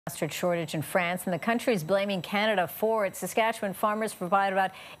Mustard shortage in France, and the country is blaming Canada for it. Saskatchewan farmers provide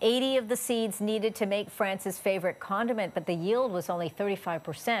about 80 of the seeds needed to make France's favorite condiment, but the yield was only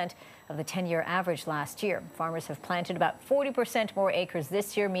 35% of the 10-year average last year. Farmers have planted about 40% more acres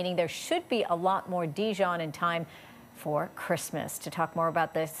this year, meaning there should be a lot more Dijon in time for Christmas. To talk more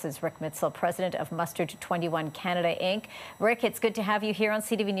about this is Rick Mitzel, president of Mustard 21 Canada Inc. Rick, it's good to have you here on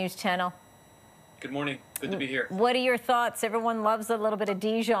CTV News Channel. Good morning. Good to be here. What are your thoughts? Everyone loves a little bit of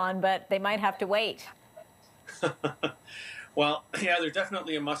Dijon, but they might have to wait. Well, yeah, there's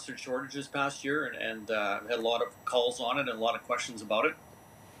definitely a mustard shortage this past year, and had a lot of calls on it and a lot of questions about it.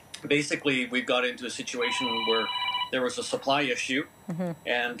 Basically, we've got into a situation where there was a supply issue,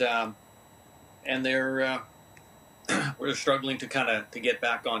 and we're struggling to get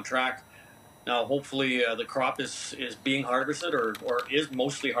back on track. Now, hopefully, the crop is being harvested or is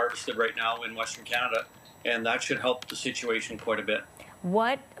mostly harvested right now in Western Canada, and that should help the situation quite a bit.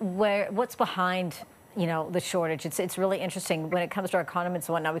 What's behind, the shortage? It's really interesting when it comes to our condiments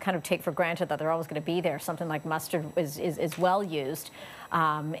and whatnot. We kind of take for granted that they're always going to be there. Something like mustard is well used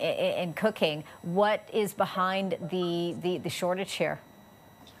in cooking. What is behind the shortage here?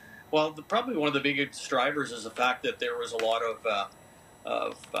 Well, probably one of the biggest drivers is the fact that there was a lot of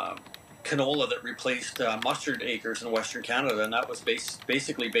canola that replaced mustard acres in Western Canada, and that was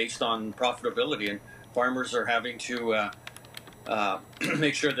basically based on profitability, and farmers are having to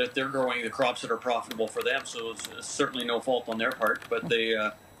make sure that they're growing the crops that are profitable for them. So it's certainly no fault on their part, but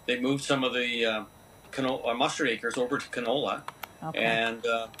they moved some of the mustard acres over to canola, and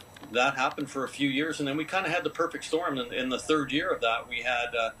that happened for a few years, and then we kind of had the perfect storm. In the third year of that, we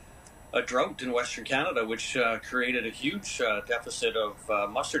had a drought in Western Canada, which created a huge deficit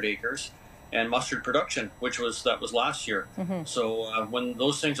of mustard acres and mustard production, that was last year. So when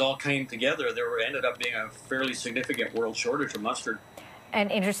those things all came together, there ended up being a fairly significant world shortage of mustard.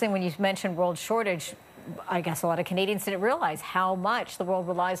 And interesting, when you mentioned world shortage, I guess a lot of Canadians didn't realize how much the world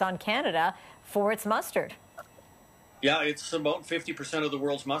relies on Canada for its mustard. Yeah, it's about 50% of the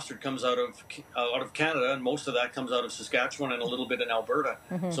world's mustard comes out of Canada, and most of that comes out of Saskatchewan and a little bit in Alberta.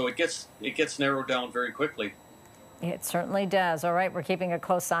 So it gets narrowed down very quickly. It certainly does. All right, we're keeping a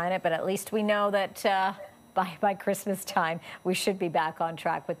close eye on it, but at least we know that by Christmas time, we should be back on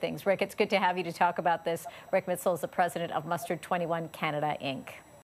track with things. Rick, it's good to have you to talk about this. Rick Mitzel is the president of Mustard 21 Canada Inc.